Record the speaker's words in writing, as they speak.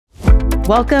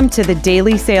Welcome to the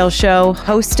Daily Sales Show,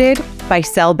 hosted by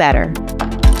Sell Better.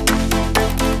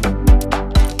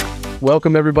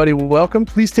 Welcome, everybody. Welcome.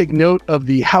 Please take note of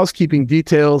the housekeeping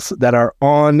details that are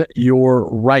on your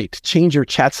right. Change your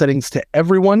chat settings to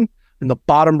everyone in the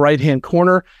bottom right-hand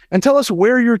corner and tell us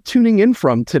where you're tuning in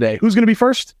from today. Who's going to be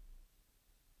first?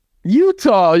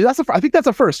 Utah. I think that's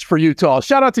a first for Utah.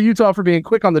 Shout out to Utah for being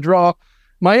quick on the draw.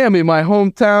 Miami, my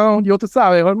hometown. Yo te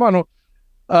sabe, hermano.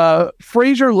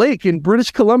 Fraser Lake in British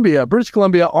Columbia. British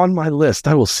Columbia on my list.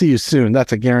 I will see you soon.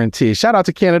 That's a guarantee. Shout out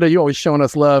to Canada. You're always showing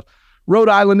us love. Rhode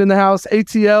Island in the house.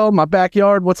 ATL, my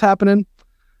backyard. What's happening?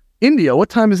 India. What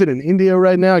time is it in India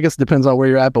right now? I guess it depends on where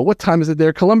you're at, but what time is it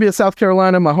there? Columbia, South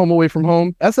Carolina, my home away from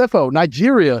home. SFO,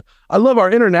 Nigeria. I love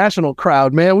our international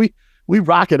crowd, man. We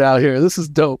rock it out here. This is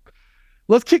dope.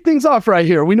 Let's kick things off right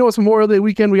here. We know it's Memorial Day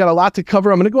weekend. We got a lot to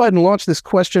cover. I'm going to go ahead and launch this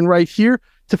question right here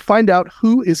to find out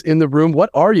who is in the room. What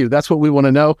are you? That's what we want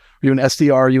to know. Are you an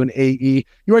SDR? Are you an AE?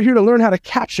 You are here to learn how to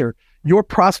capture your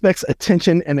prospects'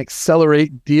 attention and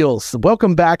accelerate deals. So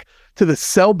welcome back to the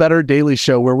Sell Better Daily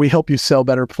Show, where we help you sell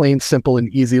better, plain, simple, and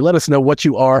easy. Let us know what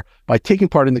you are by taking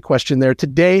part in the question there.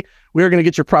 Today, we are going to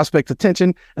get your prospect's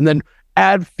attention and then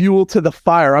add fuel to the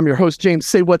fire. I'm your host, James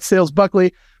Say What Sales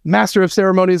Buckley, Master of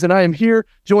Ceremonies, and I am here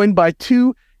joined by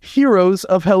two heroes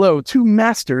of hello, two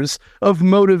masters of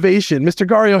motivation. Mr.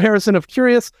 Gario Harrison of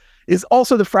Curious is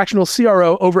also the fractional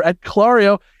CRO over at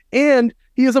Clario, and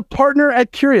he is a partner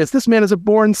at Curious. This man is a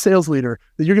born sales leader.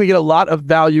 You're going to get a lot of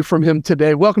value from him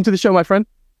today. Welcome to the show, my friend.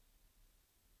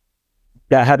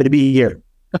 Yeah, happy to be here.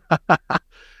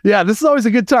 Yeah, this is always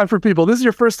a good time for people. This is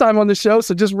your first time on the show,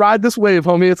 so just ride this wave,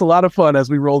 homie. It's a lot of fun as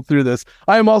we roll through this.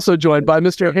 I am also joined by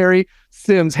Mr. Harry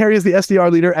Sims. Harry is the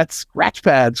SDR leader at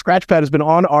Scratchpad. Scratchpad has been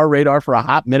on our radar for a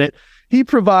hot minute. He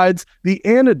provides the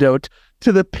antidote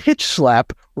to the pitch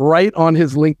slap right on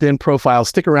his LinkedIn profile.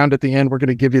 Stick around at the end. We're going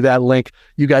to give you that link.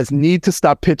 You guys need to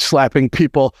stop pitch slapping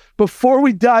people. Before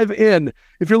we dive in,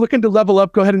 if you're looking to level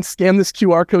up, go ahead and scan this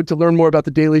QR code to learn more about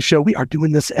the Daily Show. We are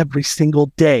doing this every single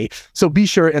day, so be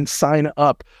sure and sign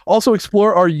up. Also,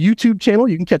 explore our YouTube channel.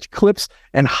 You can catch clips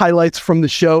and highlights from the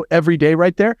show every day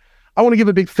right there. I want to give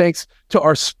a big thanks to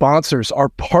our sponsors, our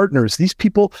partners. These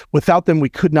people, without them, we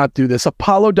could not do this.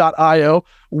 Apollo.io,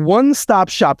 one-stop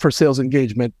shop for sales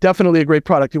engagement. Definitely a great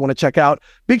product you want to check out.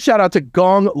 Big shout out to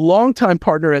Gong, longtime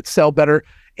partner at Sell Better.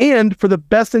 And for the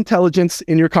best intelligence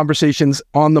in your conversations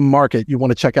on the market, you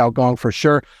want to check out Gong for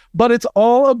sure. But it's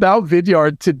all about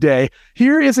Vidyard today.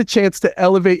 Here is a chance to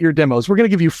elevate your demos. We're going to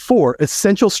give you 4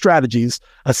 essential strategies,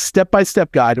 a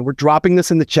step-by-step guide, and we're dropping this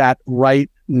in the chat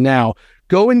right now.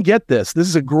 Go and get this. This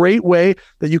is a great way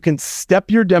that you can step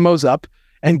your demos up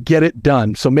and get it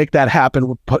done. So make that happen.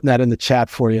 We're putting that in the chat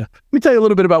for you. Let me tell you a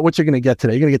little bit about what you're going to get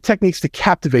today. You're going to get techniques to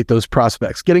captivate those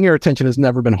prospects. Getting your attention has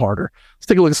never been harder. Let's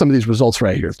take a look at some of these results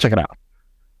right here. Let's check it out.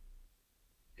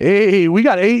 Hey, we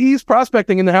got AEs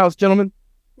prospecting in the house, gentlemen.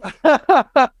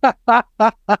 And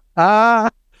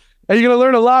you're going to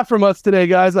learn a lot from us today,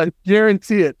 guys. I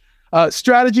guarantee it.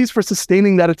 Strategies for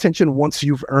sustaining that attention once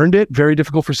you've earned it. Very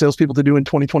difficult for salespeople to do in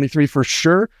 2023 for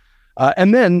sure.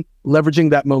 And then leveraging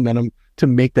that momentum to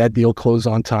make that deal close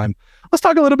on time. Let's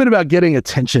talk a little bit about getting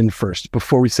attention first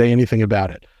before we say anything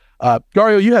about it.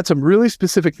 Gario, you had some really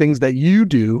specific things that you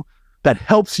do that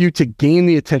helps you to gain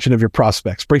the attention of your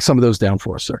prospects. Break some of those down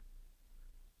for us, sir.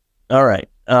 All right.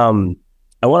 I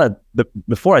want to,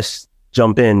 before I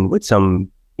jump in with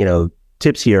some,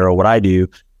 tips here or what I do,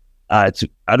 I just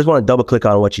want to double click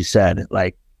on what you said.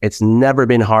 Like, it's never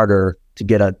been harder to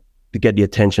get the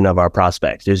attention of our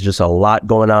prospects. There's just a lot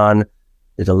going on.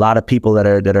 There's a lot of people that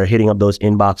are hitting up those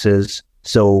inboxes.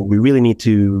 So we really need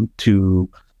to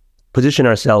position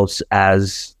ourselves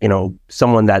as,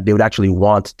 someone that they would actually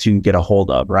want to get a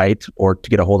hold of, right? Or to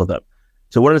get a hold of them.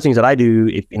 So one of the things that I do,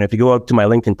 if you go up to my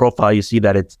LinkedIn profile, you see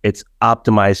that it's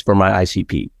optimized for my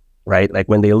ICP, right? Like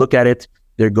when they look at it,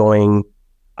 they're going,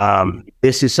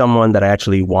 this is someone that I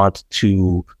actually want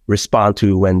to respond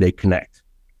to when they connect.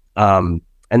 And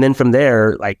then from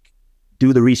there, like,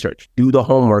 do the research, do the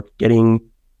homework, getting,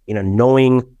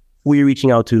 knowing who you're reaching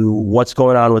out to, what's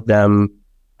going on with them.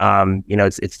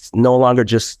 It's no longer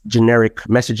just generic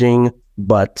messaging,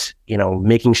 but,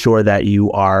 making sure that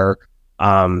you are,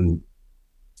 connecting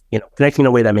in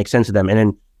a way that makes sense to them. And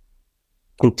then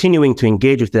continuing to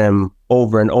engage with them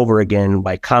over and over again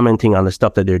by commenting on the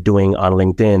stuff that they're doing on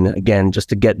LinkedIn, again, just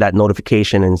to get that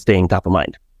notification and staying top of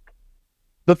mind.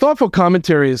 The thoughtful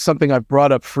commentary is something I've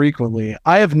brought up frequently.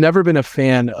 I have never been a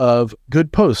fan of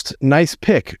good post, nice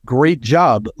pick, great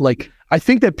job. Like, I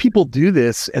think that people do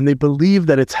this and they believe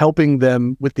that it's helping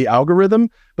them with the algorithm,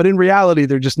 but in reality,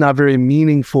 they're just not very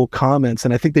meaningful comments.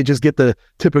 And I think they just get the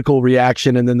typical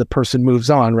reaction and then the person moves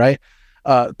on, right?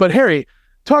 But Harry,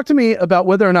 talk to me about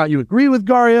whether or not you agree with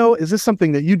Gario. Is this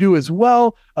something that you do as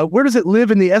well? Where does it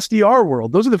live in the SDR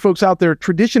world? Those are the folks out there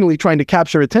traditionally trying to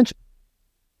capture attention.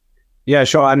 Yeah,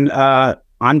 sure. And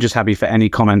I'm just happy for any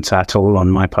comments at all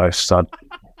on my posts.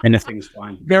 Anything's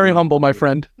fine. Very humble, my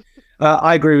friend.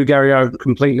 I agree with Gario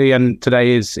completely. And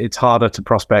today it's harder to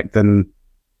prospect than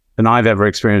I've ever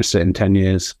experienced it in 10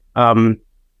 years. I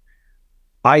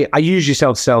usually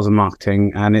sell sales and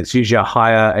marketing, and it's usually a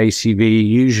higher ACV,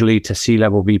 usually to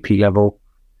C-level, VP level.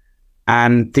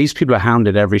 And these people are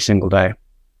hounded every single day.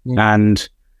 And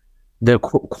the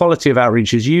quality of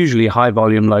outreach is usually high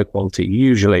volume, low quality,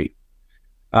 usually.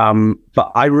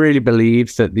 But I really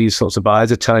believe that these sorts of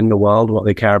buyers are telling the world what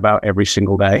they care about every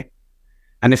single day.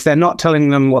 And if they're not telling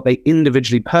them what they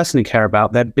individually, personally care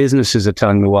about, their businesses are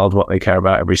telling the world what they care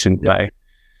about every single day.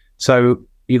 So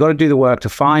you got to do the work to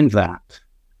find that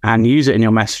and use it in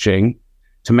your messaging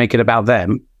to make it about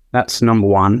them. That's number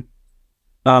one.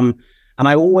 And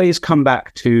I always come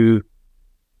back to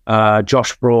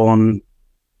Josh Braun,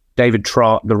 David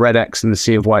Trott, the Red X and the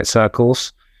Sea of White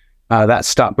Circles. That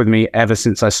stuck with me ever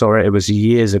since I saw it. It was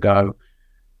years ago.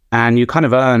 And you kind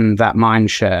of earn that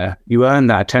mind share. You earn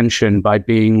that attention by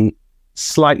being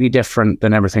slightly different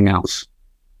than everything else.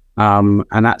 And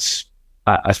that's,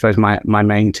 I suppose, my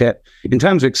main tip. In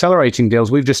terms of accelerating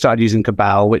deals, we've just started using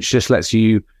Cabal, which just lets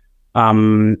you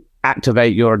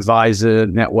activate your advisor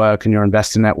network and your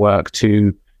investor network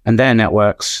and their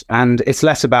networks. And it's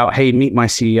less about, hey, meet my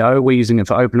CEO. We're using it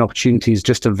for open opportunities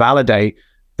just to validate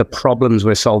the problems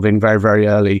we're solving very, very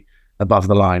early above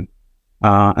the line.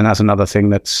 And that's another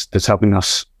thing that's helping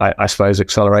us, I suppose,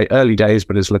 accelerate early days,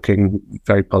 but is looking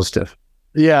very positive.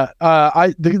 Yeah.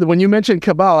 When you mentioned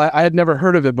Cabal, I had never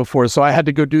heard of it before, so I had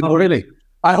to go do Oh, really?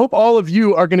 I hope all of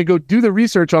you are going to go do the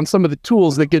research on some of the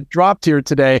tools that get dropped here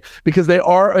today, because they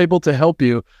are able to help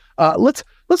you.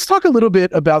 Let's talk a little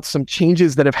bit about some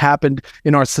changes that have happened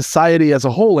in our society as a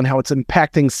whole and how it's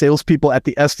impacting salespeople at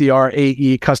the SDR,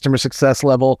 AE, customer success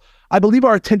level. I believe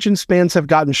our attention spans have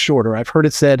gotten shorter. I've heard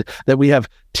it said that we have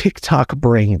TikTok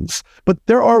brains, but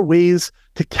there are ways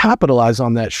to capitalize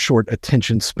on that short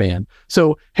attention span.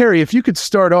 So, Harry, if you could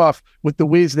start off with the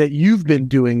ways that you've been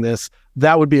doing this,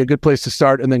 that would be a good place to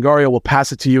start. And then Gario will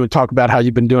pass it to you and talk about how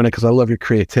you've been doing it, because I love your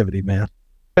creativity, man.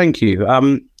 Thank you.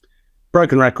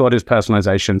 Broken record is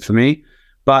personalization for me,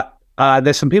 but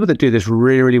there's some people that do this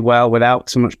really, really well without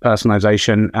so much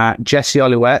personalization. Jesse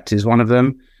Olivet is one of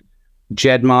them.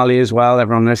 Jed Marley as well.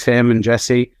 Everyone knows him and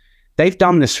Jesse. They've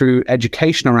done this through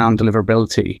education around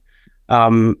deliverability.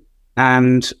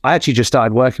 And I actually just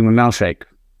started working with Mailshake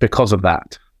because of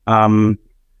that.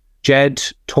 Jed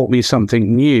taught me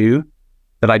something new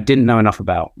that I didn't know enough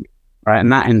about, right?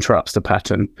 And that interrupts the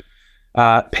pattern.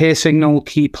 Peer Signal,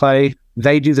 KeyPlay,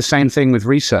 they do the same thing with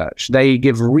research. They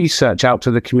give research out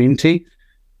to the community,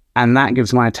 and that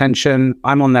gives my attention.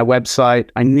 I'm on their website.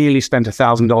 I nearly spent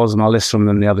 $1,000 on a list from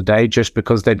them the other day just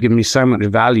because they'd given me so much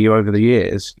value over the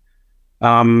years.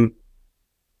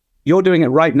 You're doing it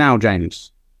right now,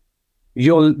 James.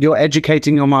 You're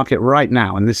educating your market right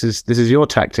now, and this is your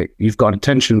tactic. You've got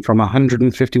attention from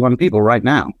 151 people right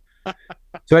now.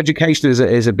 So education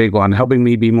is a big one. Helping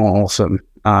me be more awesome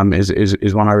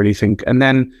is one I really think. And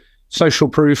then social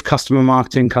proof, customer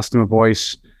marketing, customer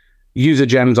voice.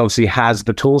 UserGems obviously has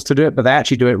the tools to do it, but they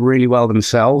actually do it really well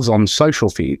themselves on social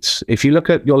feeds. If you look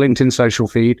at your LinkedIn social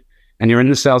feed and you're in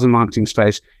the sales and marketing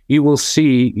space, you will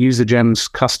see UserGems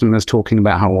customers talking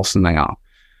about how awesome they are.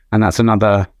 And that's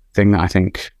another thing that I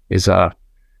think is a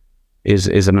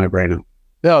no-brainer.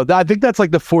 No, I think that's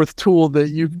like the fourth tool that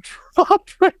you've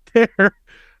dropped right there.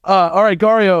 All right,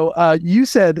 Gario, you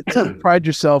said you pride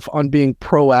yourself on being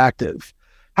proactive.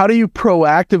 How do you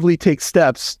proactively take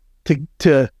steps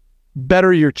to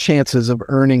better your chances of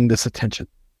earning this attention?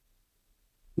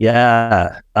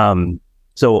 Yeah.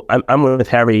 So I'm with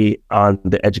Harry on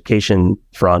the education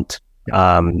front.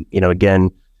 Again,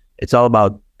 it's all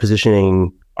about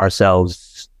positioning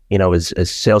ourselves, as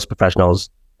sales professionals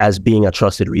as being a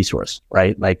trusted resource,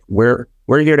 right? Like we're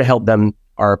here to help them,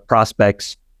 our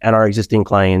prospects and our existing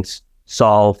clients,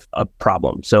 solve a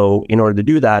problem. So in order to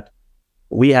do that,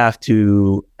 we have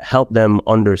to help them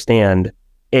understand,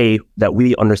 A, that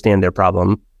we understand their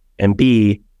problem, and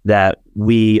B, that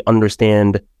we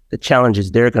understand the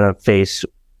challenges they're going to face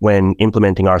when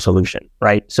implementing our solution,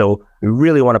 right? So we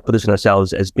really want to position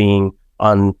ourselves as being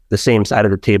on the same side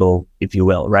of the table, if you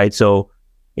will, right? So,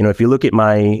 if you look at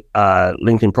my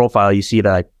LinkedIn profile, you see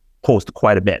that post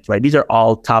quite a bit, right? These are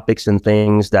all topics and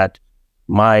things that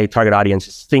my target audience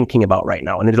is thinking about right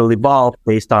now, and it'll evolve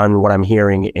based on what I'm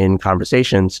hearing in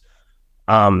conversations.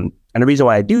 And the reason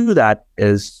why I do that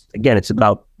is, again, it's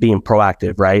about being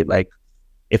proactive, right? Like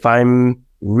if I'm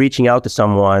reaching out to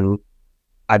someone,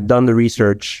 I've done the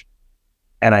research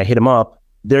and I hit them up,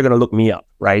 they're going to look me up,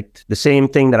 right? The same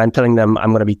thing that I'm telling them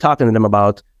I'm going to be talking to them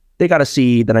about, they got to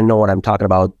see that I know what I'm talking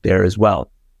about there as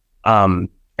well. And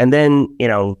then,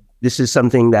 this is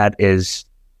something that is,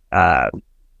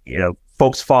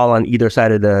 folks fall on either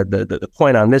side of the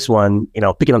coin on this one,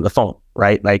 picking up the phone,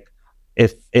 right? Like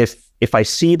if I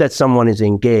see that someone is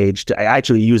engaged, I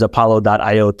actually use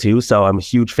Apollo.io too. So I'm a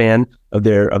huge fan of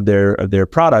their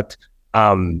product.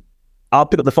 I'll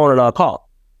pick up the phone and I'll call,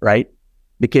 right?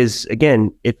 Because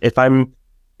again, if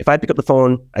I pick up the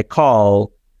phone, I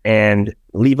call and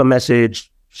leave a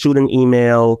message, shoot an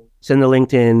email, send a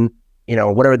LinkedIn,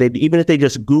 whatever even if they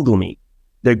just Google me,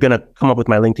 they're going to come up with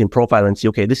my LinkedIn profile and see,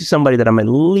 okay, this is somebody that I'm at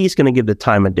least going to give the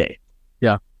time of day.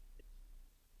 Yeah.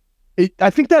 I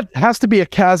think that has to be a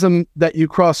chasm that you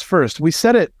cross first. We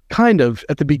said it kind of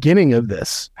at the beginning of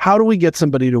this. How do we get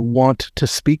somebody to want to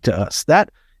speak to us?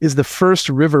 That is the first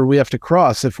river we have to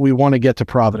cross if we want to get to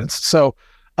Providence. So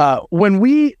when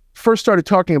we first started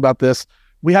talking about this,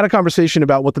 we had a conversation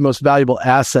about what the most valuable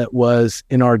asset was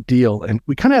in our deal, and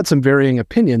we kind of had some varying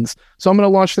opinions. So I'm going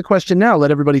to launch the question now, let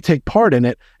everybody take part in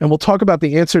it, and we'll talk about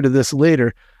the answer to this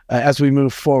later as we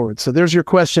move forward. So there's your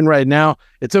question right now.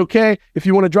 It's okay if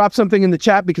you want to drop something in the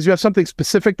chat because you have something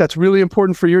specific that's really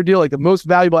important for your deal, like the most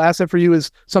valuable asset for you is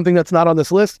something that's not on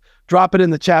this list. Drop it in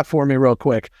the chat for me real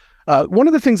quick. One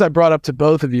of the things I brought up to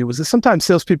both of you was that sometimes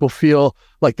salespeople feel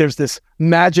like there's this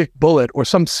magic bullet or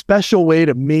some special way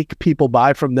to make people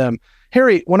buy from them.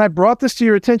 Harry, when I brought this to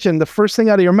your attention, the first thing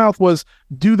out of your mouth was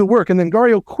do the work. And then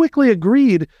Gario quickly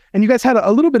agreed. And you guys had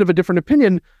a little bit of a different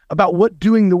opinion about what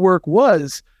doing the work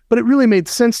was, but it really made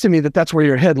sense to me that that's where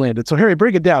your head landed. So Harry,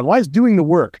 break it down. Why is doing the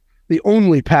work the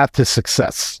only path to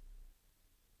success?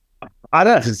 I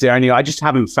don't know if it's the only. I just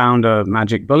haven't found a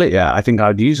magic bullet yet. I think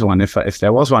I'd use one if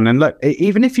there was one. And look,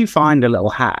 even if you find a little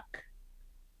hack,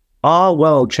 our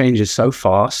world changes so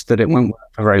fast that it won't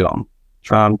work for very long.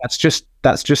 That's just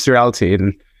the reality.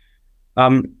 And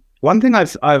one thing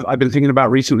I've been thinking about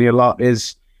recently a lot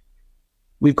is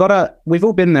we've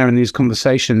all been there in these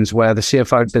conversations where the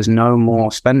CFO says no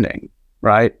more spending,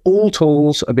 right? All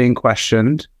tools are being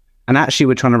questioned, and actually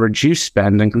we're trying to reduce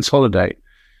spend and consolidate.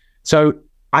 So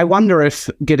I wonder if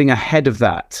getting ahead of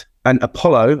that, and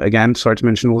Apollo, again, sorry to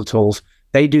mention all the tools,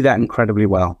 they do that incredibly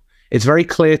well. It's very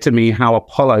clear to me how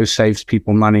Apollo saves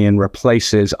people money and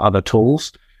replaces other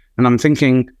tools. And I'm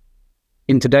thinking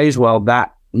in today's world,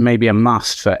 that may be a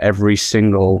must for every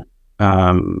single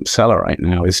seller right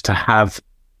now, is to have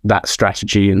that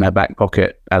strategy in their back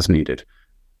pocket as needed.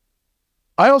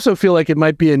 I also feel like it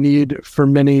might be a need for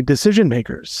many decision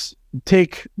makers.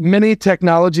 Take many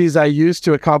technologies I use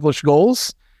to accomplish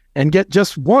goals and get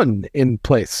just one in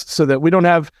place so that we don't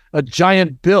have a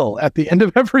giant bill at the end of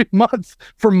every month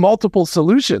for multiple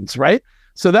solutions, right?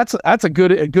 So that's a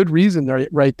good reason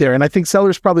right there. And I think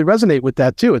sellers probably resonate with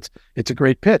that too. It's a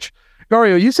great pitch.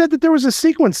 Gario, you said that there was a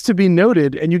sequence to be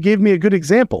noted and you gave me a good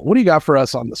example. What do you got for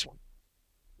us on this one?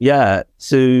 Yeah.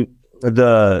 So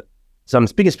I'm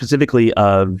speaking specifically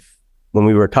of when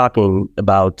we were talking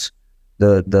about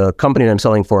the company that I'm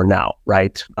selling for now,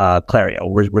 right? Clario.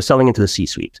 We're selling into the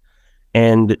C-suite,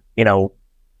 and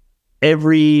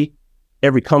every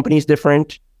company is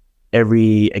different.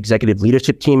 Every executive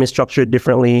leadership team is structured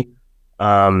differently.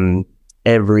 They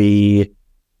have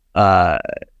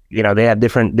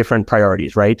different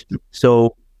priorities, right?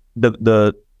 So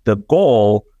the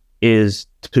goal is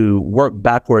to work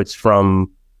backwards from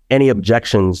any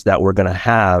objections that we're going to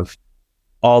have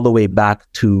all the way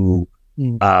back to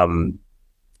the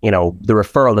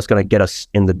referral that's going to get us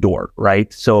in the door,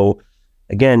 right? So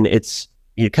again,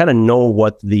 you kind of know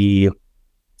what the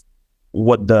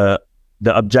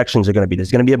objections are going to be.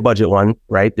 There's going to be a budget one,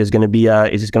 right? There's going to be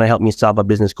is this going to help me solve a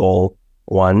business goal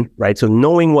one, right? So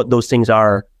knowing what those things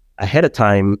are ahead of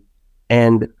time,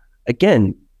 and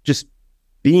again, just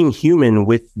being human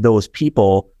with those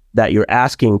people that you're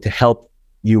asking to help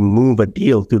you move a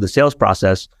deal through the sales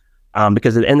process,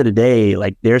 because at the end of the day,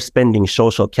 like they're spending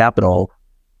social capital,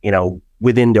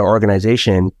 within their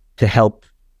organization to help,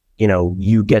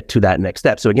 you get to that next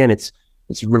step. So again, it's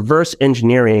reverse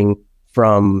engineering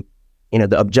from,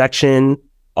 the objection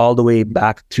all the way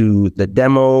back to the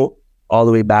demo, all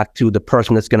the way back to the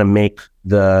person that's going to make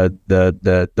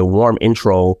the warm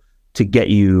intro to get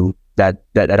you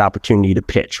that opportunity to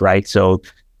pitch, right? So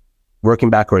working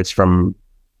backwards from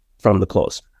the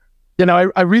close.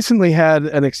 I recently had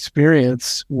an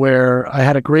experience where I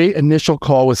had a great initial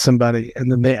call with somebody,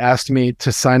 and then they asked me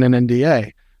to sign an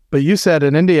NDA. But you said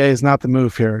an NDA is not the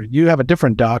move here. You have a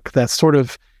different doc that sort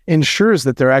of ensures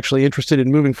that they're actually interested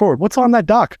in moving forward. What's on that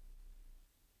doc?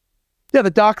 Yeah,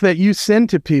 the doc that you send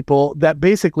to people that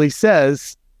basically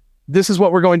says, this is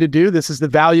what we're going to do. This is the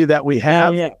value that we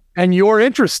have. Yeah. And you're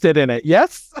interested in it.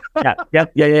 Yes.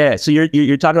 Yeah. So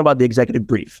you're talking about the executive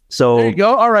brief. So there you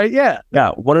go. All right. Yeah.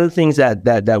 Yeah. One of the things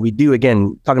that we do,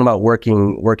 again, talking about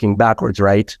working backwards,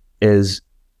 right, is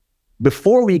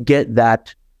before we get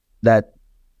that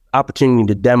opportunity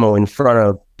to demo in front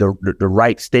of the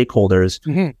right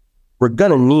stakeholders, we're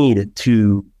gonna need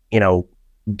to,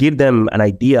 give them an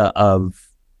idea of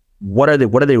what are they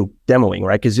demoing,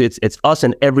 right? Because it's us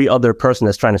and every other person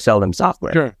that's trying to sell them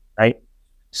software, sure. Right?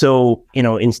 So,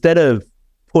 instead of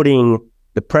putting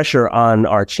the pressure on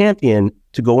our champion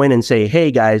to go in and say, hey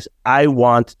guys, I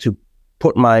want to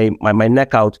put my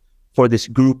neck out for this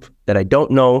group that I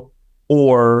don't know,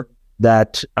 or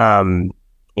that, I'm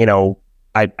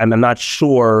not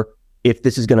sure if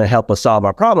this is going to help us solve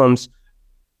our problems.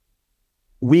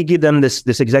 We give them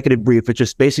this executive brief, which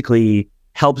just basically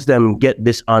helps them get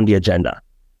this on the agenda,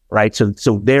 right? So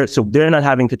they're not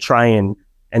having to try and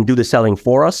do the selling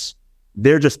for us.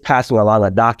 They're just passing along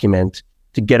a document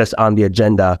to get us on the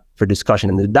agenda for discussion.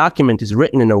 And the document is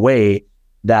written in a way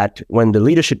that when the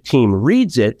leadership team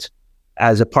reads it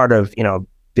as a part of,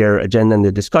 their agenda and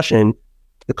the discussion,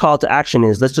 the call to action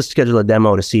is, let's just schedule a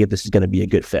demo to see if this is going to be a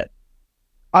good fit.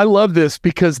 I love this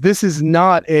because this is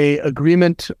not a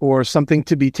agreement or something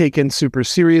to be taken super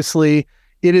seriously.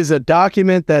 It is a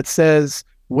document that says,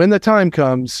 when the time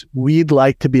comes, we'd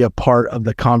like to be a part of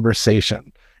the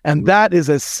conversation. And that is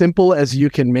as simple as you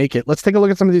can make it. Let's take a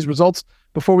look at some of these results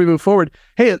before we move forward.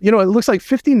 Hey, it looks like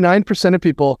 59% of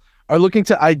people are looking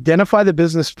to identify the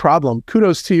business problem.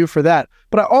 Kudos to you for that.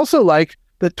 But I also like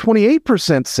that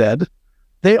 28% said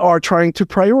they are trying to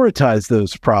prioritize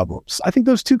those problems. I think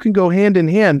those two can go hand in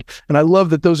hand. And I love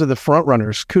that those are the front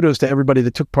runners. Kudos to everybody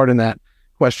that took part in that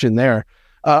question there.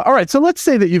 All right, so let's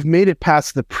say that you've made it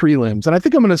past the prelims. And I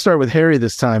think I'm going to start with Harry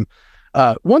this time.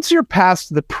 Once you're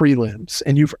past the prelims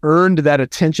and you've earned that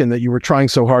attention that you were trying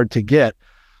so hard to get,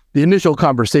 the initial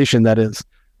conversation that is,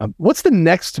 what's the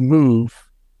next move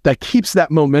that keeps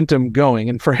that momentum going?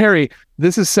 And for Harry,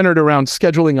 this is centered around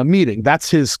scheduling a meeting. That's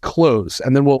his close.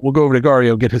 And then we'll go over to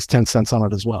Gario, get his 10 cents on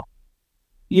it as well.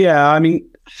 Yeah, I mean,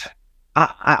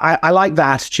 I like the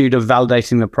attitude of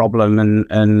validating the problem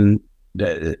and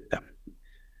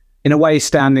in a way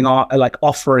standing on, like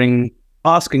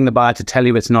asking the buyer to tell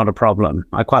you it's not a problem.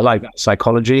 I quite like that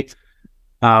psychology.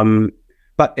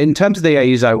 But in terms of the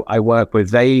AEs I work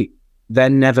with, they're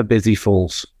never busy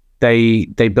fools. They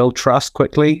build trust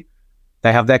quickly.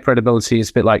 They have their credibility.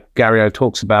 It's a bit like Gario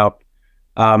talks about.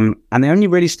 And they only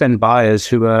really spend buyers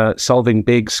who are solving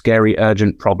big, scary,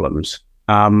 urgent problems.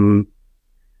 And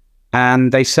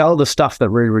they sell the stuff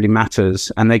that really, really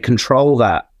matters. And they control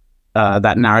that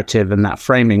narrative and that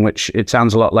framing, which it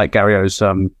sounds a lot like Gario's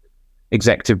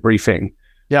executive briefing.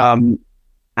 Yeah.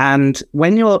 And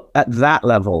when you're at that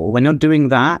level, when you're doing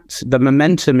that, the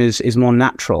momentum is more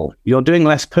natural. You're doing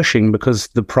less pushing because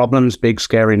the problem's big,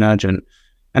 scary, and urgent.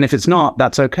 And if it's not,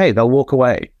 that's okay. They'll walk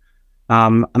away.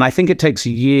 And I think it takes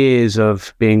years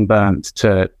of being burnt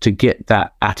to get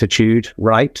that attitude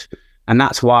right. And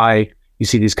that's why you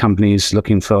see these companies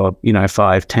looking for,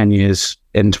 5-10 years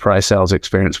enterprise sales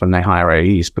experience when they hire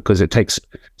AEs, because it takes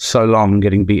so long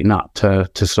getting beaten up to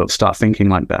sort of start thinking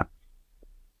like that.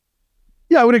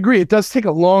 Yeah, I would agree. It does take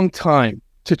a long time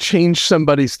to change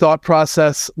somebody's thought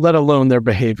process, let alone their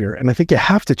behavior. And I think you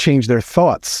have to change their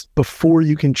thoughts before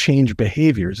you can change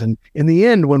behaviors. And in the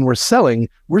end, when we're selling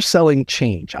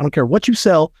change. I don't care what you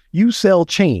sell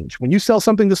change. When you sell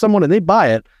something to someone and they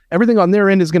buy it, everything on their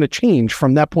end is going to change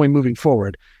from that point moving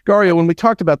forward. Gario, when we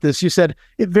talked about this, you said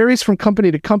it varies from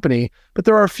company to company, but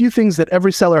there are a few things that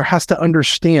every seller has to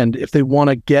understand if they want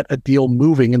to get a deal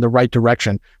moving in the right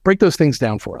direction. Break those things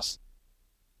down for us.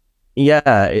 Yeah,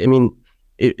 I mean,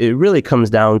 it really comes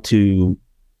down to,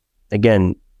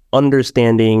 again,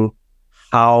 understanding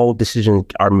how decisions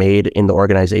are made in the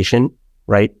organization,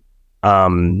 right?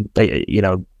 To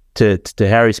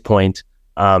Harry's point,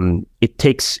 it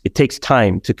takes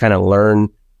time to kind of learn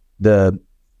the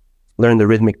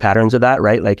rhythmic patterns of that,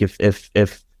 right? Like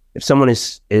if someone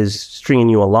is stringing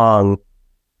you along,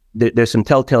 there's some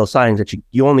telltale signs that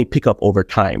you only pick up over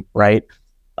time, right?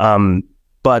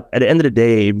 But at the end of the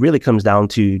day, it really comes down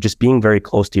to just being very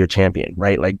close to your champion,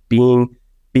 right? Like being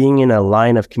in a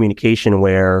line of communication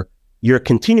where you're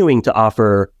continuing to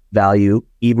offer value,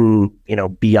 even,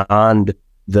 beyond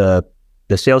the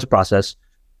sales process,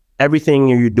 everything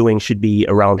you're doing should be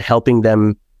around helping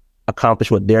them accomplish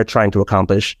what they're trying to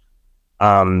accomplish.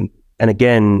 And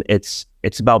again, it's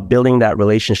about building that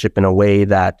relationship in a way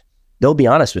that they'll be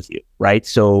honest with you, right?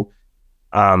 So,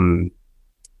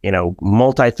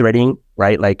 multi-threading,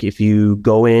 right? Like if you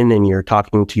go in and you're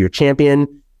talking to your champion,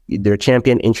 their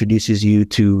champion introduces you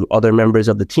to other members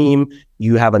of the team,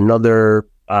 you have another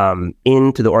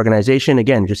into the organization.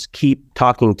 Again, just keep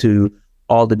talking to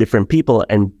all the different people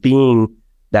and being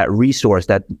that resource,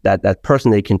 that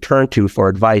person they can turn to for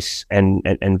advice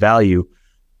and value.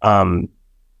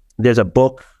 There's a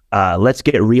book, Let's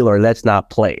Get Real or Let's Not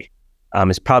Play.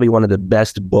 It's probably one of the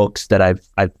best books that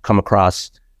I've come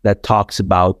across that talks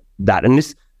about that. And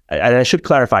I should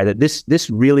clarify that this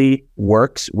really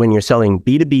works when you're selling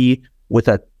B2B with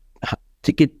a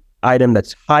ticket item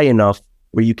that's high enough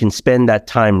where you can spend that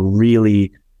time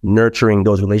really nurturing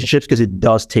those relationships, because it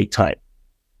does take time.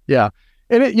 Yeah.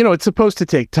 And it's supposed to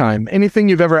take time. Anything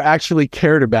you've ever actually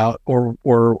cared about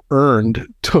or earned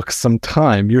took some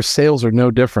time. Your sales are no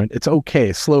different. It's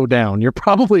okay. Slow down. You're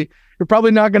probably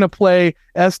not going to play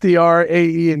SDR,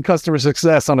 AE, and customer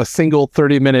success on a single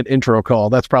 30-minute intro call.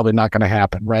 That's probably not going to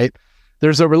happen, right?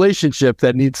 There's a relationship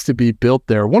that needs to be built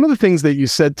there. One of the things that you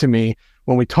said to me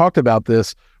when we talked about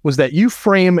this was that you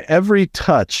frame every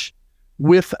touch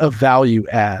with a value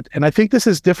add. And I think this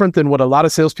is different than what a lot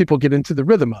of salespeople get into the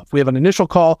rhythm of. We have an initial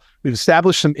call. We've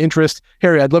established some interest.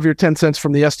 Harry, I'd love your 10 cents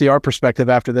from the SDR perspective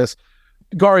after this.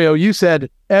 Gario, you said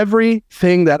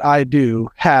everything that I do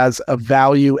has a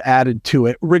value added to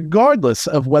it, regardless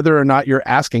of whether or not you're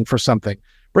asking for something.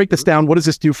 Break this down. What does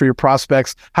this do for your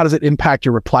prospects? How does it impact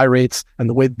your reply rates and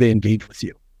the way that they engage with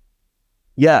you?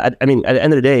 Yeah, I mean, at the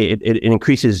end of the day, it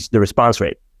increases the response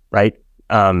rate, right?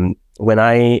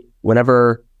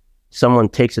 Whenever someone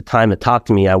takes the time to talk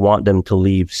to me, I want them to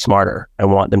leave smarter. I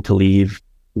want them to leave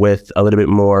with a little bit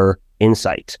more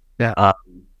insight. Yeah.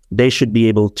 They should be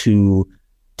able to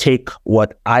take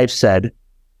what I've said,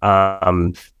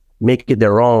 make it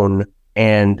their own,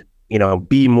 and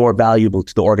be more valuable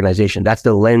to the organization. That's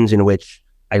the lens in which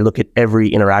I look at every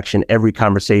interaction, every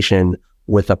conversation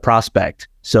with a prospect.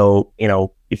 So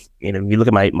if you look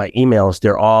at my emails,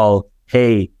 they're all,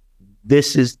 hey,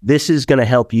 this is going to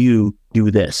help you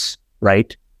do this,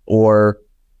 right? Or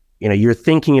you're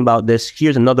thinking about this.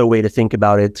 Here's another way to think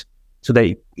about it, so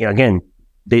that again,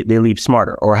 they leave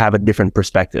smarter or have a different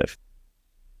perspective.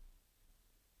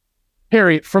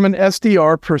 Harry, from an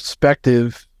SDR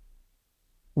perspective,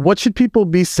 what should people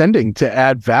be sending to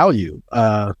add value?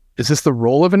 Is this the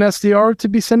role of an SDR to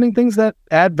be sending things that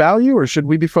add value, or should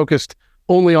we be focused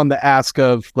only on the ask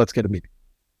of let's get a meeting?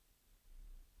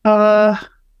 I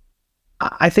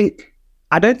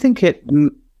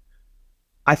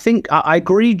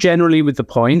agree generally with the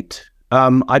point.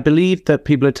 I believe that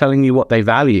people are telling you what they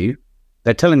value.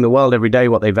 They're telling the world every day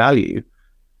what they value.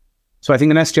 So I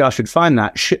think an SDR should find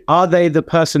that. Are they the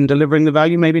person delivering the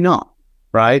value? Maybe not,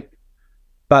 right?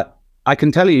 But I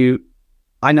can tell you,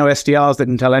 I know SDRs that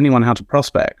can tell anyone how to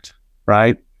prospect,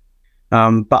 right?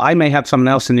 But I may have someone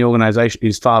else in the organization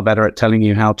who's far better at telling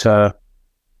you how to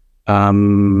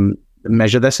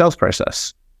measure their sales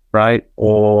process, right?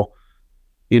 Or,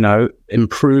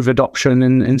 improve adoption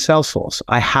in Salesforce.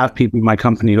 I have people in my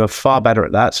company who are far better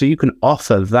at that. So you can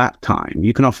offer that time.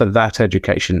 You can offer that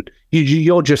education.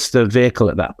 You're just the vehicle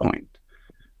at that point.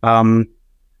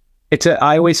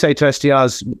 I always say to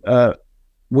SDRs,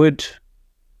 would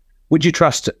you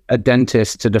trust a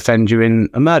dentist to defend you in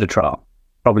a murder trial?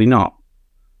 Probably not.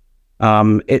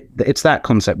 It's that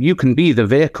concept. You can be the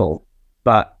vehicle,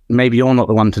 but maybe you're not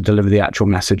the one to deliver the actual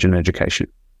message and education.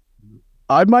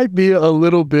 I might be a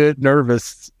little bit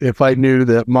nervous if I knew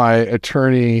that my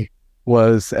attorney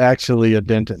was actually a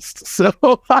dentist. So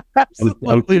I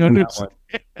absolutely understand.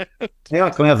 Yeah,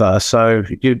 clever. So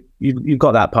you've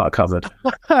got that part covered.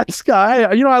 Sky,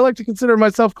 I like to consider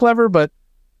myself clever, but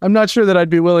I'm not sure that I'd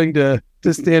be willing to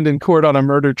stand in court on a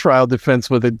murder trial defense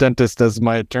with a dentist as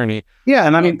my attorney. Yeah,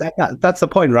 and I mean that's the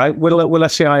point, right? Will a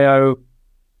CIO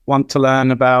want to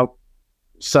learn about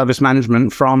service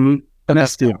management from an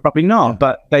SDR? Probably not,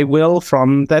 but they will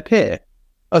from their peer.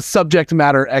 A subject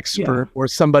matter expert or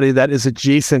somebody that is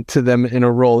adjacent to them in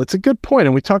a role. It's a good point.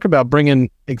 And we talk about bringing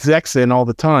execs in all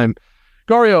the time.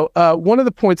 Gario, one of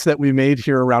the points that we made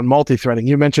here around multi-threading,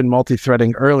 you mentioned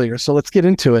multi-threading earlier, so let's get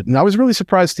into it. And I was really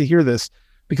surprised to hear this,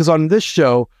 because on this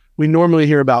show, we normally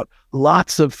hear about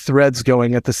lots of threads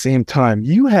going at the same time.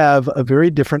 You have a very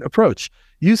different approach.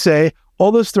 You say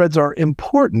all those threads are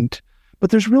important, but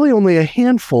there's really only a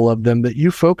handful of them that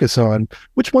you focus on.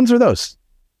 Which ones are those?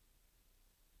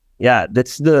 Yeah,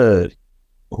 that's the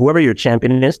whoever your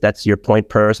champion is, that's your point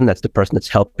person. That's the person that's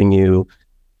helping you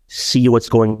see what's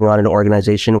going on in the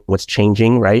organization, what's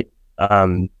changing, right?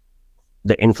 The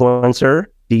influencer,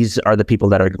 these are the people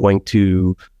that are going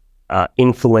to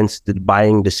influence the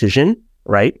buying decision,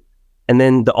 right? And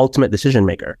then the ultimate decision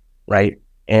maker, right?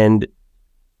 And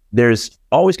there's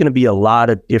always going to be a lot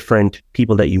of different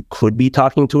people that you could be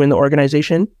talking to in the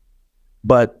organization.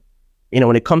 But,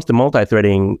 when it comes to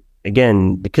multi-threading,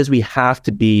 again, because we have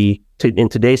to be, in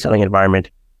today's selling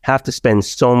environment, have to spend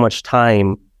so much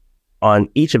time on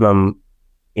each of them,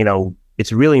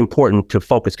 it's really important to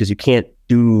focus, because you can't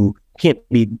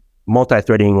be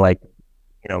multi-threading like,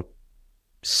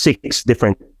 6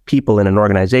 different people in an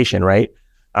organization, right?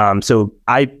 So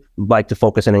I like to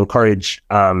focus and encourage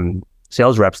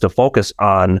sales reps to focus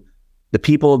on the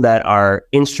people that are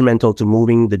instrumental to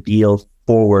moving the deal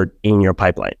forward in your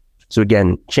pipeline. So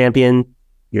again, champion,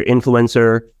 your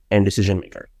influencer, and decision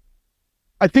maker.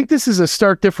 I think this is a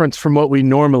stark difference from what we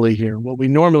normally hear. What we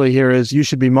normally hear is you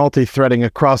should be multi-threading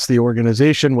across the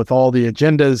organization with all the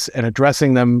agendas and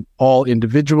addressing them all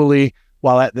individually,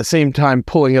 while at the same time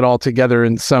pulling it all together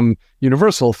in some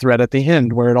universal thread at the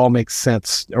end where it all makes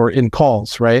sense, or in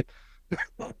calls, right?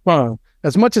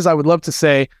 As much as I would love to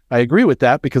say I agree with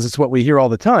that, because it's what we hear all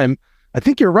the time, I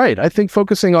think you're right. I think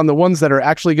focusing on the ones that are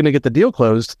actually going to get the deal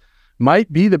closed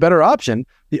might be the better option.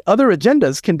 The other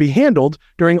agendas can be handled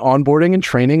during onboarding and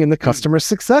training in the customer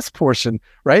success portion,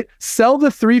 right? Sell the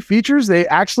 3 features they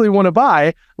actually want to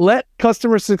buy. Let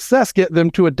customer success get them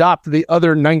to adopt the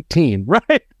other 19,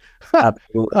 right?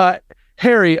 Absolutely.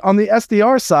 Harry, on the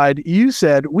SDR side, you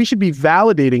said we should be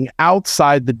validating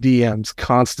outside the DMs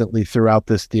constantly throughout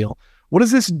this deal. What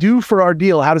does this do for our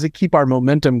deal? How does it keep our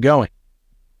momentum going?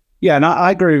 Yeah, and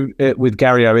I agree with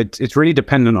Gary. It's really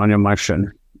dependent on your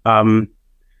motion.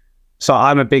 So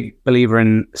I'm a big believer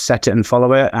in set it and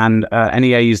follow it. And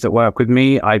any AEs that work with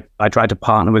me, I try to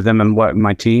partner with them and work with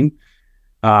my team.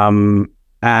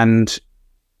 And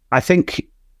I think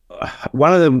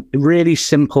one of the really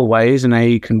simple ways an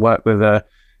AE can work with an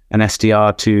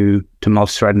SDR to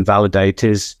multi-thread and validate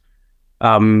is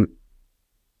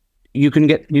you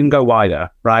can go wider,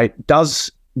 right?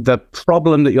 Does the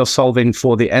problem that you're solving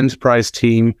for the enterprise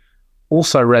team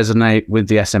also resonate with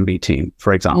the SMB team,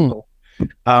 for example?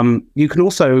 You can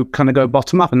also kind of go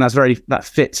bottom up, and that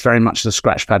fits very much the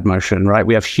Scratchpad motion, right?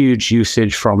 We have huge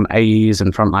usage from AEs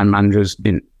and frontline managers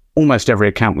in almost every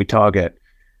account we target.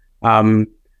 And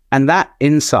that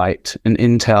insight and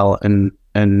intel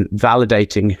and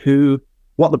validating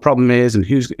what the problem is and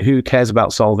who cares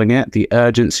about solving it, the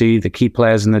urgency, the key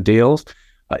players in the deals,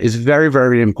 is very,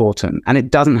 very important. And it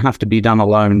doesn't have to be done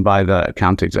alone by the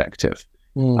account executive.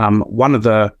 One of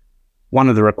the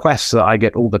requests that I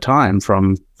get all the time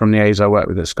from the A's I work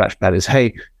with at Scratchpad is,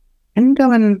 hey, can you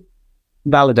go and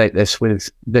validate this with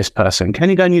this person? Can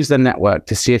you go and use their network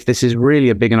to see if this is really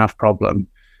a big enough problem?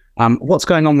 What's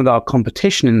going on with our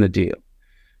competition in the deal?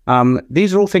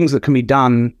 These are all things that can be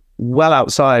done well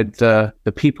outside the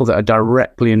people that are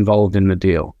directly involved in the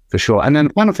deal, for sure. And then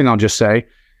one thing I'll just say,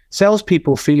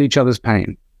 salespeople feel each other's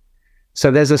pain. So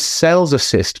there's a sales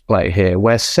assist play here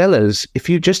where sellers, if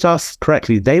you just ask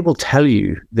correctly, they will tell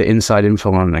you the inside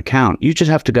info on an account. You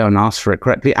just have to go and ask for it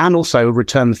correctly, and also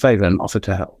return the favor and offer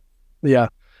to help. Yeah,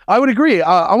 I would agree.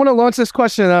 I want to launch this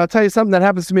question, and I'll tell you something that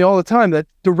happens to me all the time that's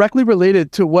directly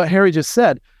related to what Harry just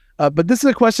said. But this is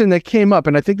a question that came up,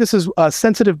 and I think this is a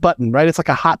sensitive button, right? It's like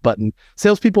a hot button.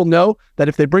 Salespeople know that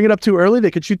if they bring it up too early, they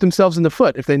could shoot themselves in the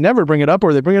foot. If they never bring it up,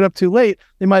 or they bring it up too late,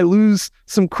 they might lose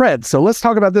some cred. So let's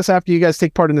talk about this after you guys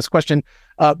take part in this question.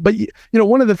 But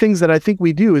one of the things that I think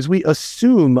we do is we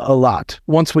assume a lot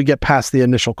once we get past the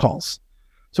initial calls.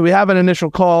 So we have an initial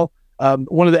call.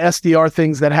 One of the SDR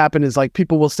things that happen is like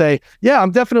people will say, yeah, I'm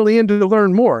definitely in to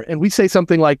learn more. And we say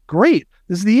something like, great,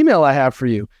 this is the email I have for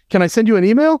you. Can I send you an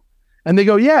email? And they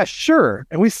go, yeah, sure.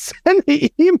 And we send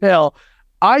the email.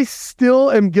 I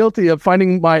still am guilty of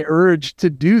finding my urge to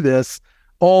do this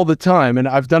all the time. And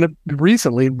I've done it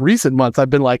recently, in recent months.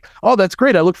 I've been like, oh, that's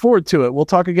great. I look forward to it. We'll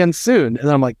talk again soon. And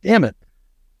I'm like, damn it.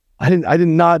 I did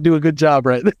not do a good job,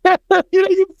 right?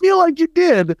 You feel like you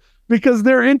did because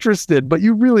they're interested, but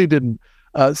you really didn't.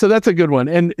 So that's a good one.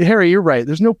 And Harry, you're right.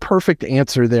 There's no perfect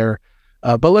answer there.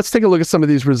 But let's take a look at some of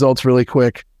these results really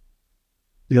quick.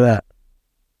 Look at that.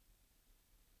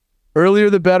 Earlier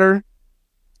the better.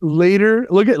 Later,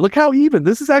 look how even.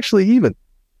 This is actually even.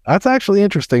 That's actually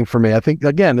interesting for me. I think,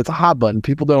 again, it's a hot button.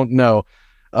 People don't know.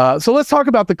 So let's talk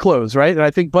about the close, right? And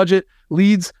I think budget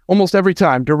leads almost every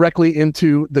time directly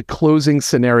into the closing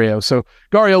scenario. So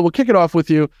Gariel, we'll kick it off with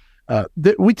you.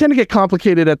 We tend to get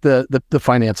complicated at the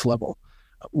finance level.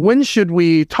 when should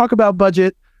we talk about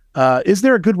budget? Is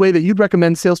there a good way that you'd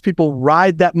recommend salespeople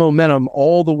ride that momentum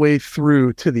all the way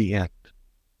through to the end?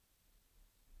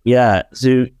 Yeah,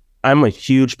 so I'm a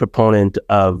huge proponent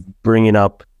of bringing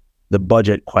up the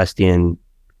budget question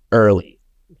early,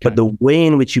 but the way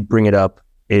in which you bring it up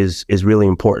is really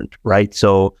important, right?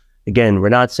 So again, we're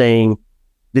not saying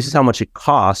this is how much it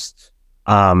costs,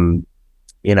 point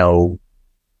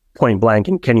blank,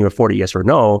 and can you afford it, yes or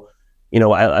no?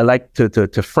 I like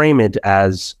to frame it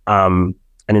as an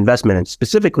investment, and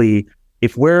specifically,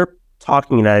 if we're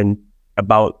talking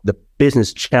about the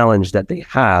business challenge that they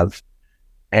have,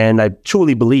 and I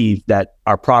truly believe that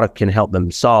our product can help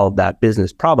them solve that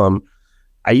business problem,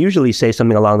 I usually say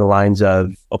something along the lines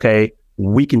of, okay,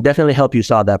 we can definitely help you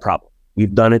solve that problem.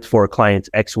 We've done it for clients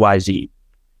XYZ.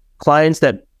 Clients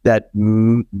that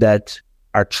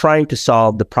are trying to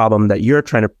solve the problem that you're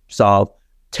trying to solve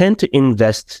tend to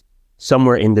invest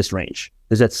somewhere in this range.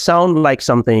 Does that sound like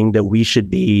something that we should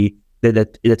be,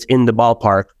 that's in the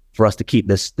ballpark for us to keep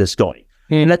this going?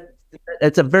 And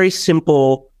that's a very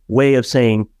simple way of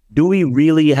saying, do we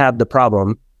really have the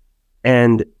problem?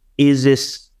 And is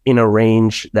this in a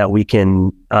range that we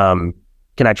can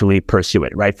actually pursue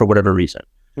it, right? For whatever reason.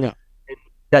 Yeah.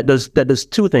 That does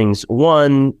two things.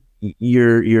 One,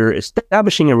 you're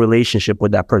establishing a relationship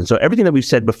with that person. So everything that we've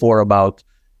said before about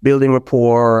building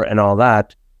rapport and all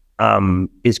that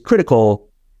is critical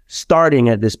starting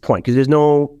at this point, because there's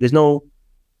no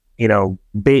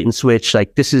bait and switch.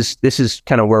 Like this is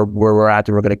kind of where we're at,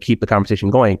 and we're going to keep the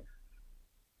conversation going.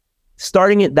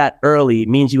 Starting it that early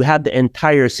means you have the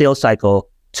entire sales cycle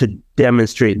to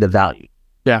demonstrate the value.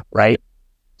 Yeah. Right.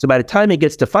 So by the time it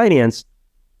gets to finance,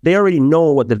 they already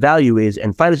know what the value is,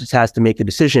 and finance just has to make a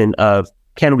decision of,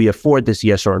 can we afford this,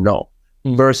 yes or no,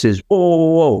 versus,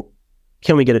 whoa,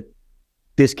 can we get a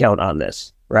discount on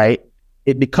this, right?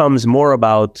 It becomes more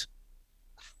about,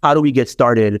 how do we get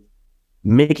started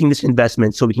making this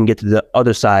investment so we can get to the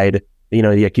other side,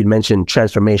 like you mentioned,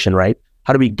 transformation, right?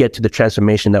 How do we get to the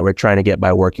transformation that we're trying to get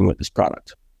by working with this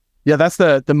product? Yeah, that's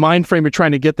the mind frame you're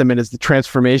trying to get them in, is the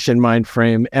transformation mind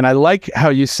frame. And I like how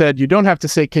you said you don't have to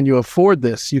say, can you afford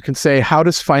this? You can say, how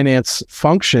does finance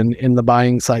function in the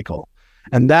buying cycle?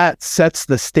 And that sets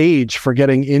the stage for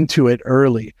getting into it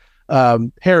early.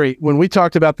 Harry, when we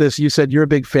talked about this, you said you're a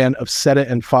big fan of set it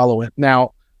and follow it.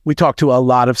 Now, we talk to a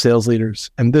lot of sales leaders,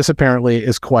 and this apparently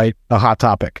is quite a hot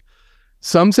topic.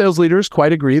 Some sales leaders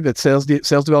quite agree that sales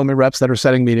development reps that are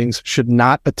setting meetings should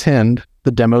not attend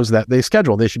the demos that they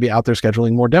schedule. They should be out there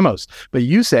scheduling more demos. But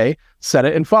you say, set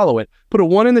it and follow it. Put a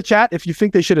 1 in the chat if you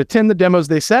think they should attend the demos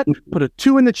they set. Put a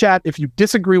 2 in the chat if you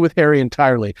disagree with Harry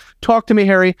entirely. Talk to me,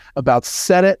 Harry, about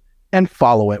set it and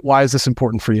follow it. Why is this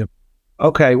important for you?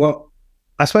 Okay, well,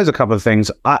 I suppose a couple of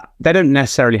things. They don't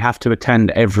necessarily have to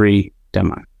attend every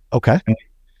demo. Okay.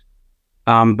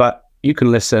 But you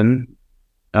can listen,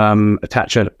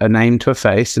 attach a name to a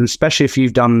face, and especially if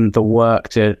you've done the work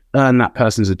to earn that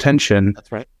person's attention.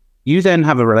 That's right. You then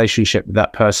have a relationship with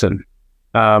that person,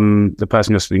 the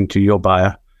person you're speaking to, your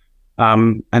buyer.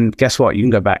 And guess what? You can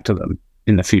go back to them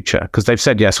in the future because they've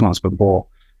said yes once before.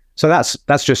 So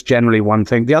that's just generally one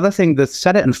thing. The other thing, the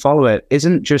set it and follow it,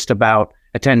 isn't just about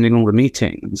attending all the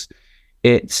meetings.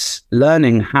 It's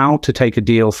learning how to take a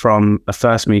deal from a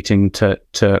first meeting to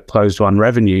closed won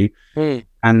revenue,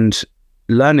 and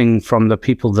learning from the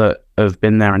people that have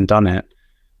been there and done it.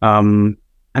 And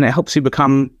it helps you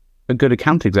become a good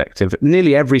account executive.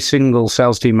 Nearly every single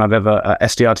sales team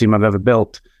SDR team I've ever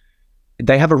built,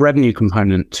 they have a revenue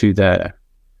component to their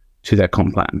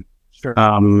comp plan. Sure.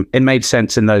 It made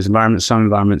sense in those environments. Some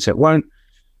environments it won't.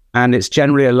 And it's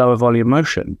generally a lower volume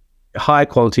motion, high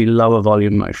quality, lower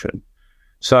volume motion.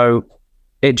 So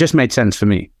it just made sense for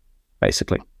me,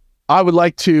 basically. I would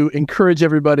like to encourage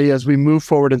everybody as we move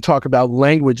forward and talk about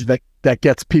language that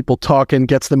gets people talking,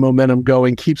 gets the momentum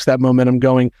going, keeps that momentum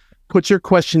going. Put your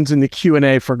questions in the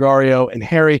Q&A for Gario and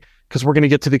Harry, because we're going to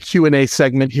get to the Q&A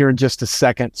segment here in just a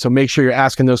second. So make sure you're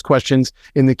asking those questions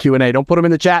in the Q&A. Don't put them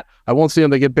in the chat. I won't see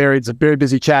them. They get buried. It's a very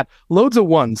busy chat. Loads of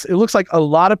ones. It looks like a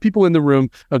lot of people in the room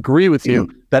agree with you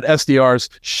that SDRs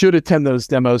should attend those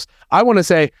demos. I want to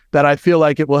say that I feel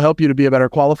like it will help you to be a better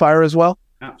qualifier as well.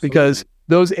 Absolutely. Because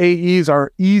those AEs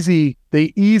are easy.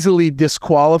 They easily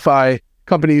disqualify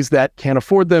companies that can't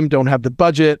afford them, don't have the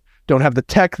budget, don't have the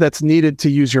tech that's needed to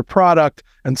use your product,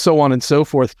 and so on and so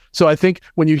forth. So I think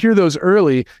when you hear those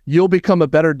early, you'll become a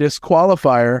better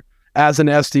disqualifier as an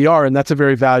SDR, and that's a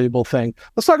very valuable thing.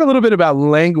 Let's talk a little bit about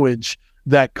language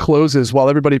that closes while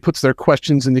everybody puts their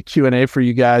questions in the Q&A for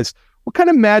you guys. What kind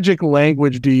of magic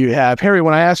language do you have? Harry,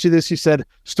 when I asked you this, you said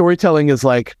storytelling is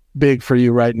like big for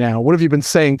you right now? What have you been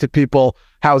saying to people?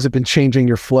 How has it been changing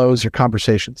your flows, your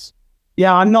conversations?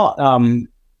 Yeah,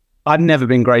 I've never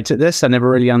been great at this. I never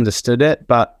really understood it,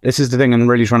 but this is the thing I'm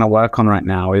really trying to work on right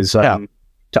now is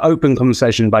to open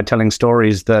conversation by telling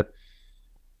stories that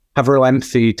have real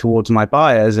empathy towards my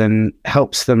buyers and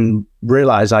helps them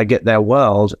realize I get their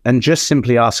world, and just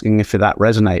simply asking if that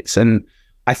resonates. And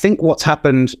I think what's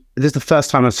happened, this is the first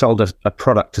time I've sold a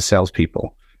product to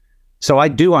salespeople. So I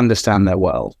do understand their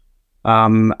world.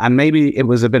 And maybe it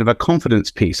was a bit of a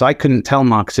confidence piece. I couldn't tell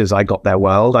marketers I got their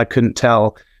world. I couldn't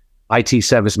tell IT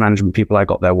service management people I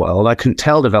got their world. I couldn't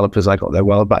tell developers I got their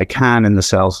world, but I can in the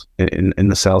sales in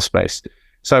the sales space.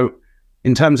 So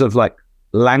in terms of like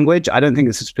language, I don't think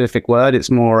it's a specific word.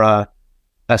 It's more a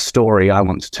story I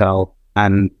want to tell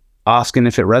and asking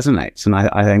if it resonates. And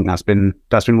I think that's been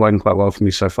working quite well for me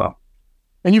so far.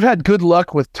 And you've had good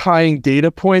luck with tying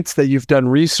data points that you've done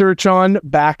research on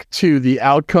back to the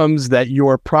outcomes that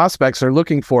your prospects are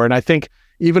looking for. And I think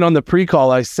even on the pre-call,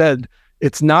 I said,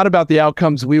 it's not about the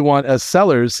outcomes we want as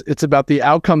sellers. It's about the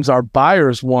outcomes our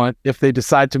buyers want if they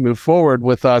decide to move forward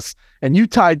with us. And you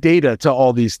tie data to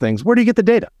all these things. Where do you get the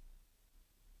data?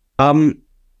 I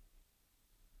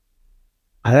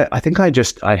think I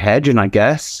hedge, and I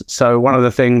guess. So one of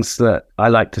the things that I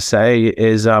like to say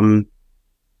is,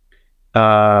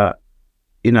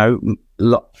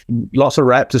 lots of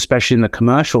reps, especially in the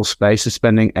commercial space, are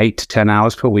spending 8 to 10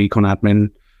 hours per week on admin,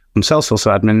 on Salesforce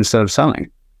admin instead of selling.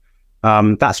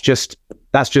 That's just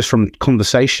from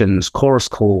conversations, chorus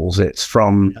calls. It's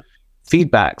from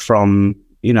feedback from,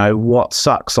 what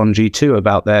sucks on G2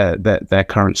 about their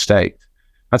current state.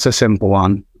 That's a simple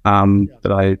one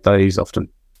that I use often.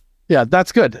 Yeah,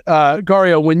 that's good.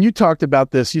 Gario, when you talked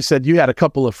about this, you said you had a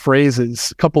couple of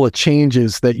phrases, a couple of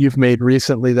changes that you've made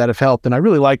recently that have helped. And I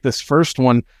really like this first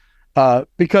one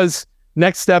because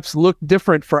next steps look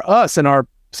different for us in our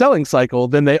selling cycle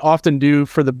than they often do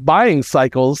for the buying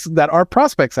cycles that our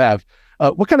prospects have.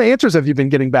 What kind of answers have you been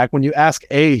getting back when you ask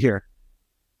A here?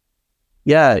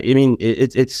 Yeah, I mean,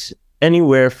 it's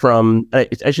anywhere from,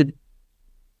 I should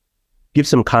give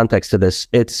some context to this.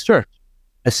 It's sure.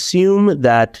 Assume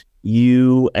that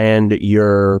you and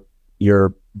your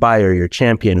buyer, your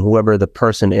champion, whoever the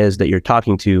person is that you're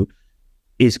talking to,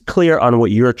 is clear on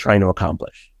what you're trying to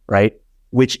accomplish, right?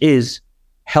 Which is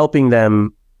helping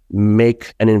them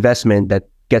make an investment that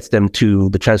gets them to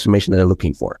the transformation that they're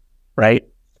looking for, right?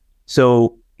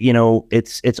 So,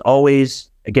 it's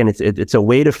always, again, it's a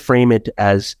way to frame it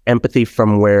as empathy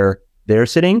from where they're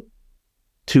sitting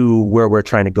to where we're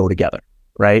trying to go together,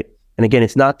 right? And again,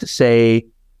 it's not to say,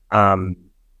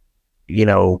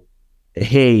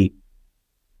 hey,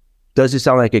 does this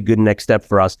sound like a good next step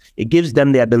for us? It gives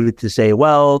them the ability to say,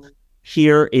 well,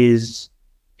 here's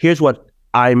what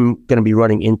I'm going to be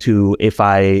running into if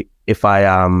I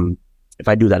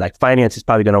do that. Like finance is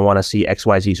probably going to want to see X,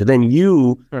 Y, Z. So then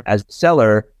you, as the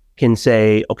seller, can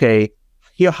say, okay,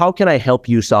 here, how can I help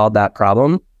you solve that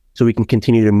problem so we can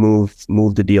continue to move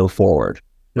the deal forward,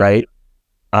 right?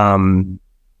 And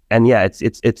yeah,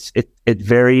 it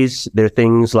varies. There are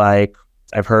things like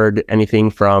I've heard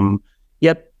anything from,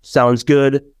 yep, sounds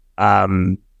good.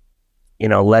 Let's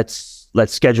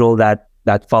schedule that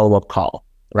follow-up call,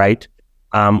 right?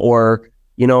 Or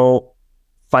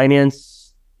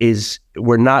finance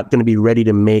we're not going to be ready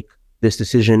to make this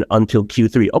decision until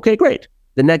Q3. Okay, great.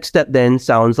 The next step then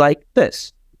sounds like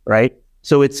this, right?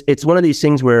 So it's one of these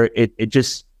things where it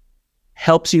just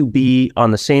helps you be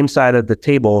on the same side of the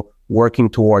table working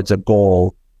towards a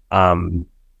goal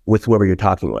with whoever you're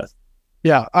talking with.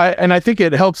 Yeah, I think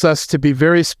it helps us to be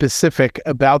very specific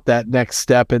about that next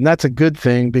step. And that's a good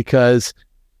thing because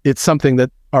it's something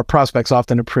that our prospects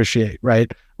often appreciate,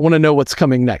 right? I want to know what's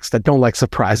coming next. I don't like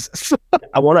surprises.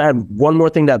 I want to add one more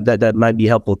thing that might be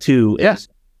helpful too. Yeah.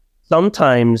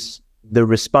 Sometimes the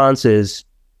response is,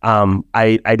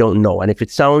 I don't know. And if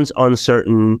it sounds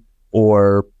uncertain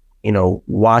or,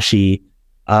 washy,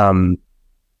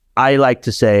 I like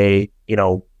to say,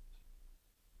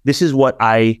 this is what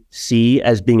I see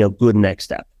as being a good next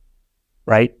step,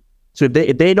 right? So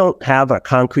if they don't have a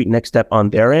concrete next step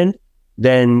on their end,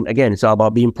 then again, it's all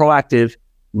about being proactive.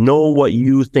 Know what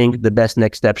you think the best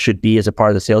next step should be as a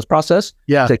part of the sales process.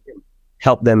 Yeah. To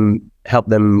help them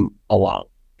along.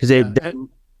 Because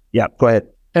yeah, go ahead.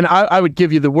 And I would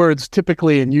give you the words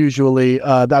typically and usually.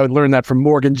 I would learn that from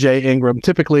Morgan J. Ingram.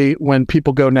 Typically, when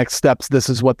people go next steps, this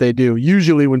is what they do.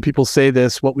 Usually, when people say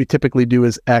this, what we typically do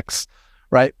is X,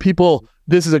 right?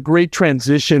 This is a great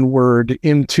transition word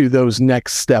into those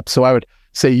next steps. So I would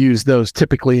say use those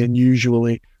typically and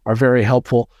usually are very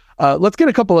helpful. Let's get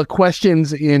a couple of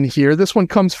questions in here. This one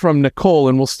comes from Nicole,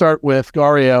 and we'll start with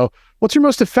Gario. What's your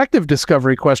most effective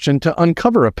discovery question to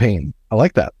uncover a pain? I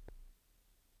like that.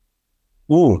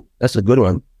 Ooh, that's a good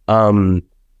one. To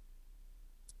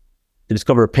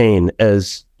discover a pain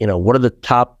as, what are the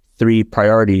top 3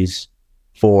 priorities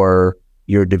for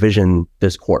your division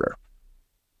this quarter?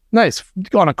 Nice.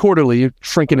 On a quarterly, you're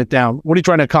shrinking it down. What are you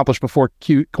trying to accomplish before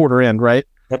quarter end, right?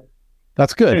 Yep.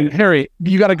 That's good. Harry,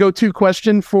 you got a go-to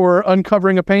question for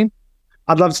uncovering a pain?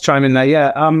 I'd love to chime in there.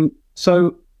 Yeah.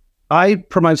 So I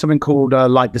promote something called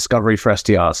Light Discovery for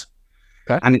SDRs.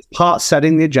 Okay. And it's part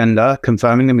setting the agenda,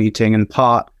 confirming the meeting, and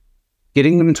part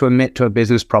getting them to admit to a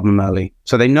business problem early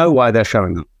so they know why they're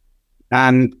showing up.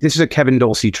 And this is a Kevin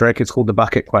Dorsey trick. It's called the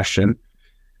bucket question.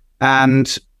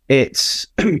 And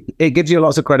it gives you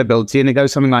lots of credibility, and it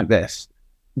goes something like this.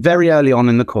 Very early on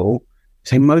in the call,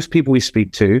 say most people we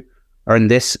speak to are in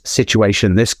this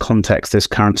situation, this context, this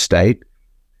current state.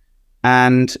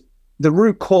 And the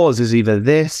root cause is either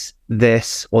this,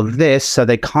 or this, so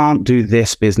they can't do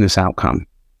this business outcome.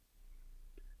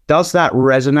 Does that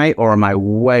resonate, or am I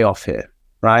way off here,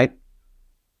 right?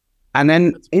 And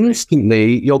then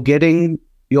instantly you're getting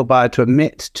your buyer to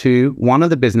admit to one of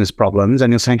the business problems,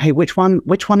 and you're saying, hey, which one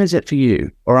is it for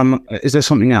you? Or is there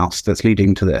something else that's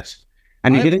leading to this?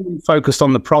 And you're getting focused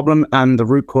on the problem and the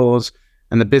root cause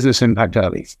and the business impact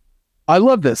early. I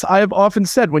love this. I have often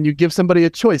said when you give somebody a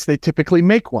choice, they typically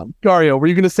make one. Gario, were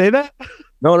you going to say that?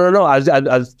 No. I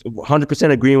was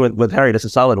 100% agreeing with Harry. That's a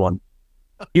solid one.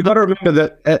 You got to remember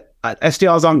that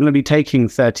SDRs aren't going to be taking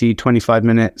 30, 25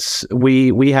 minutes.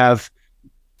 We have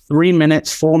 3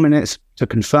 minutes, 4 minutes to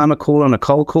confirm a call on a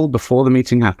cold call before the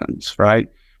meeting happens, right?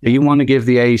 But you want to give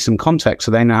the AE some context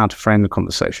so they know how to frame the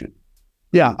conversation.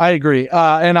 Yeah, I agree.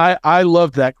 And I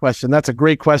love that question. That's a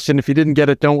great question. If you didn't get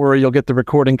it, don't worry. You'll get the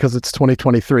recording because it's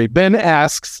 2023. Ben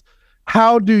asks,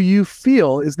 how do you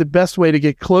feel is the best way to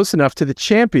get close enough to the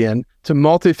champion to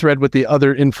multi-thread with the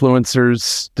other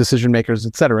influencers, decision makers,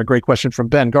 et cetera? Great question from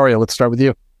Ben. Gario, let's start with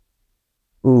you.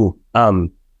 Ooh, I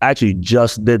actually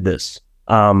just did this.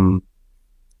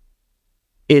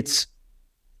 It's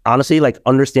honestly like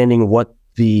understanding what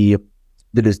the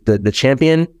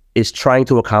champion is trying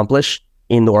to accomplish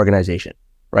in the organization,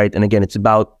 right? And again, it's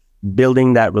about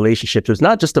building that relationship. So it's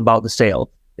not just about the sale;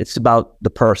 it's about the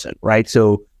person, right?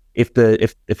 So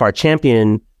if our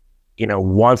champion,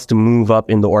 wants to move up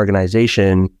in the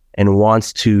organization and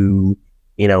wants to,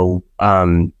 we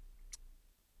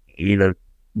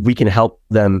can help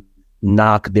them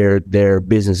knock their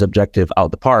business objective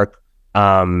out the park.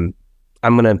 I'm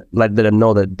gonna let them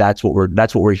know that that's what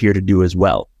we're here to do as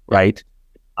well, right?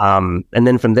 And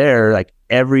then from there, like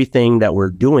everything that we're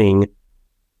doing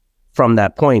from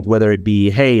that point, whether it be,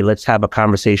 hey, let's have a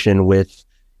conversation with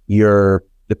the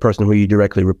person who you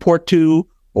directly report to,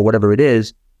 or whatever it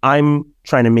is, I'm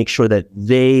trying to make sure that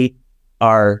they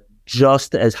are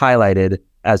just as highlighted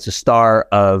as the star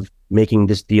of making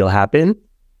this deal happen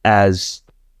as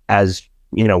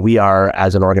we are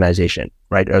as an organization,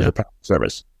 right? As a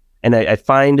service. And I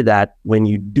find that when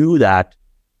you do that,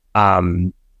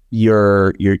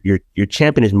 your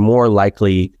champion is more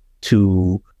likely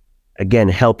to, again,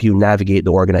 help you navigate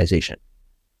the organization.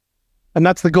 And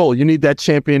that's the goal. You need that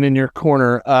champion in your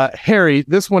corner. Harry,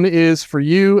 this one is for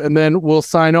you, and then we'll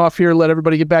sign off here, let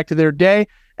everybody get back to their day.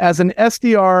 As an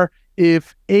SDR,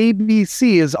 if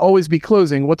ABC is always be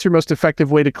closing, what's your most effective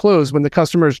way to close when the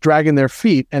customer is dragging their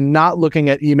feet and not looking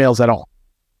at emails at all?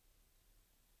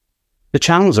 The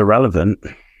channels are relevant.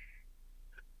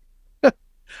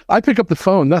 I pick up the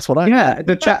phone. That's what I do. Yeah,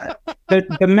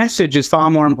 the message is far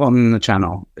more important than the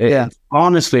channel. It's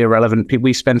honestly irrelevant.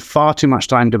 We spend far too much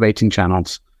time debating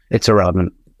channels. It's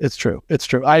irrelevant. It's true.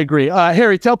 I agree.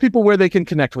 Harry, tell people where they can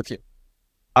connect with you.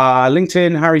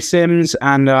 LinkedIn, Harry Sims,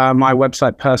 and my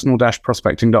website,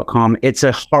 personal-prospecting.com. It's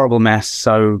a horrible mess,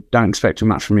 so don't expect too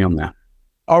much from me on there.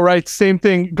 All right, same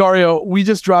thing. Gario, we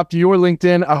just dropped your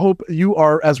LinkedIn. I hope you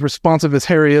are as responsive as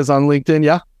Harry is on LinkedIn,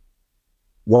 yeah?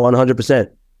 100%.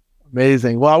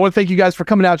 Amazing. Well, I want to thank you guys for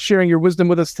coming out, sharing your wisdom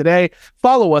with us today.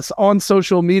 Follow us on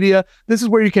social media. This is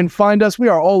where you can find us. We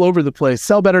are all over the place.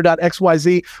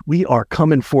 Sellbetter.xyz. We are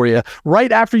coming for you.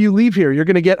 Right after you leave here, you're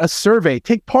going to get a survey.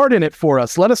 Take part in it for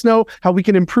us. Let us know how we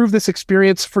can improve this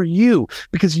experience for you,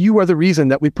 because you are the reason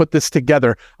that we put this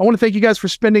together. I want to thank you guys for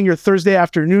spending your Thursday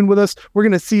afternoon with us. We're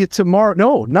going to see you tomorrow.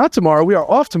 No, not tomorrow. We are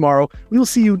off tomorrow. We will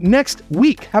see you next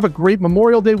week. Have a great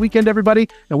Memorial Day weekend, everybody,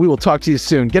 and we will talk to you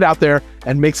soon. Get out there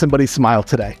and make somebody smile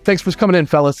today. Thanks for coming in,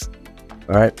 fellas.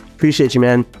 All right. Appreciate you,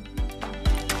 man.